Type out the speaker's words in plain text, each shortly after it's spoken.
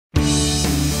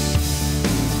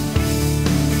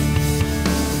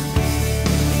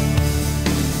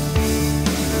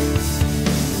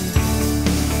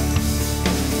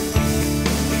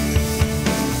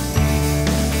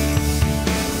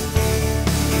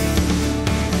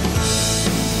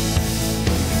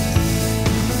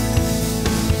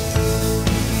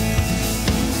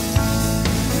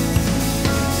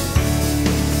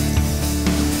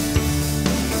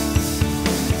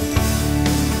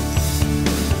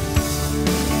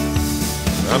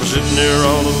I'm sitting here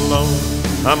all alone,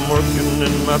 I'm working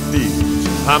in my fields,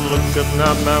 I'm looking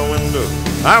out my window,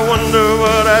 I wonder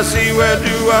what I see, where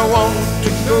do I want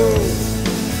to go?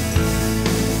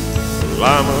 Well,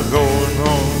 I'm a-going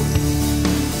home.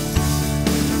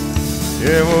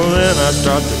 Yeah, well then I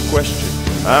start to question,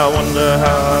 I wonder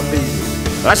how I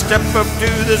feel. I step up to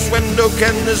this window,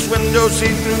 can this window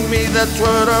see through me? That's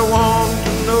what I want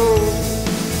to know.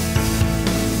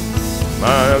 Am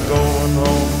I a-going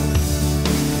home?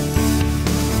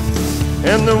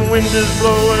 And the wind is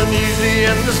blowing easy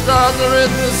and the stars are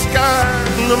in the sky.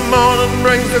 And the morning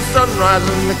brings the sunrise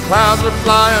and the clouds are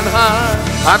flying high.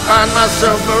 I find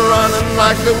myself a-running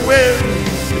like the wind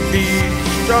to beat the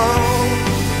storm.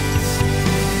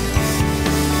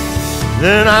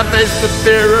 Then I face the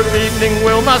fear of evening.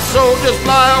 Will my soul just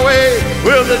fly away?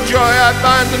 Will the joy I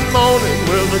find in morning,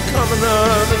 will there come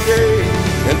another day?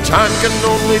 And time can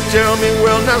only tell me,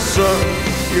 well now son,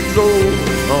 you're going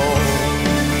home.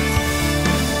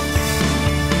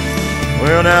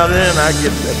 Well now then I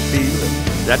get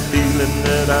that feeling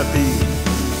that I feel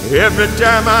every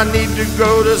time I need to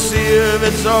go to see if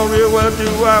it's all real. Where do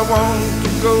I want to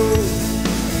go?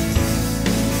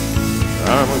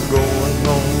 I'm a-going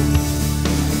home.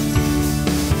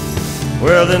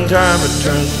 Well then time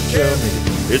returns to tell me,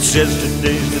 it says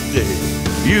today's the day.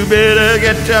 You better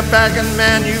get your packing,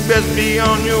 man, you best be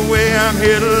on your way. I'm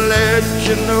here to let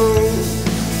you know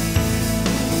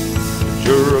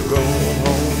you're a-going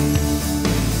home.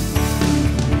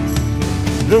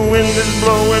 The wind is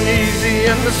blowing easy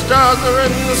and the stars are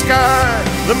in the sky.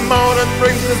 The morning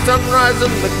brings the sunrise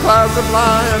and the clouds are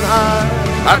flying high.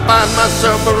 I find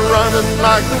myself a-running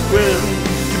like the wind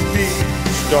to beat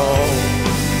the storm.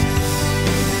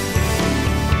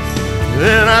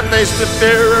 Then I face the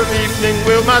fear of evening.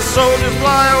 Will my soul just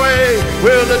fly away?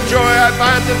 Will the joy I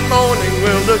find in morning,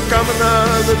 will there come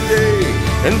another day?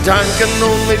 And time can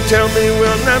only tell me,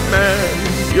 well now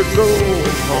man, you're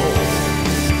going home.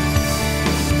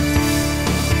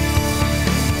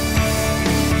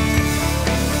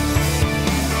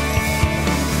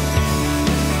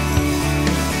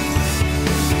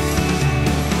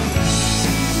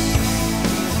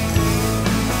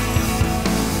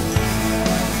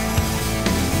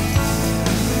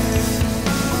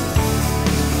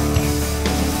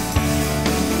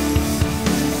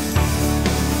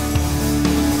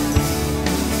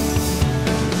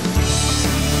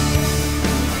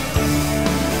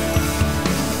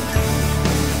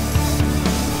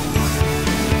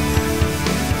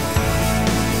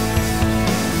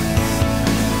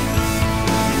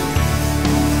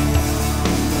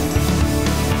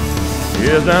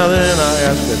 Yes, now then I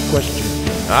ask that question,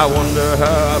 I wonder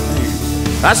how I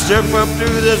feel. I step up to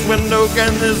this window,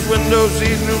 can this window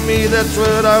see through me? That's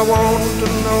what I want to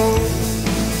know.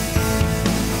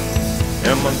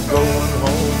 Am I going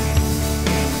home?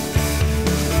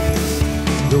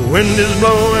 The wind is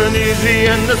blowing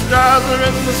easy and the stars are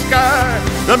in the sky.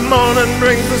 The morning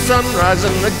brings the sunrise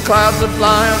and the clouds are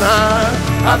flying high.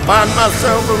 I find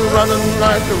myself a-running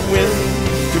like the wind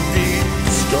to beat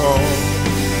the storm.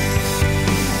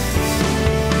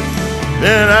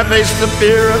 Then I face the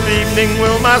fear of evening.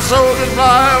 Will my soul just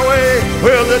fly away?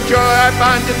 Will the joy I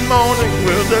find in morning,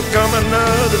 will there come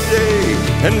another day?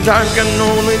 And time can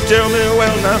only tell me,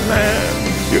 well now man,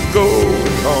 you're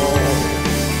going home.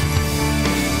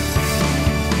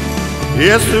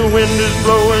 Yes, the wind is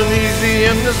blowing easy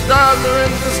and the stars are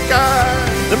in the sky.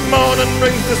 The morning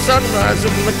brings the sunrise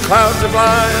and the clouds are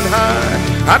flying high.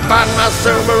 I find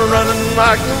myself a-running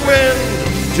like the wind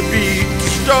to beat the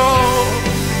storm.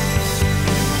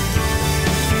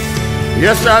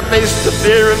 Yes, I face the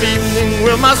fear of evening.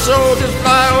 Will my soul just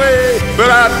fly away? Will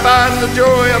I find the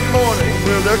joy of morning?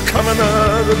 Will there come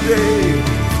another day?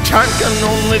 Time can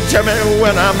only tell me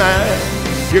when I'm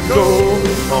at. You're going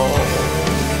home.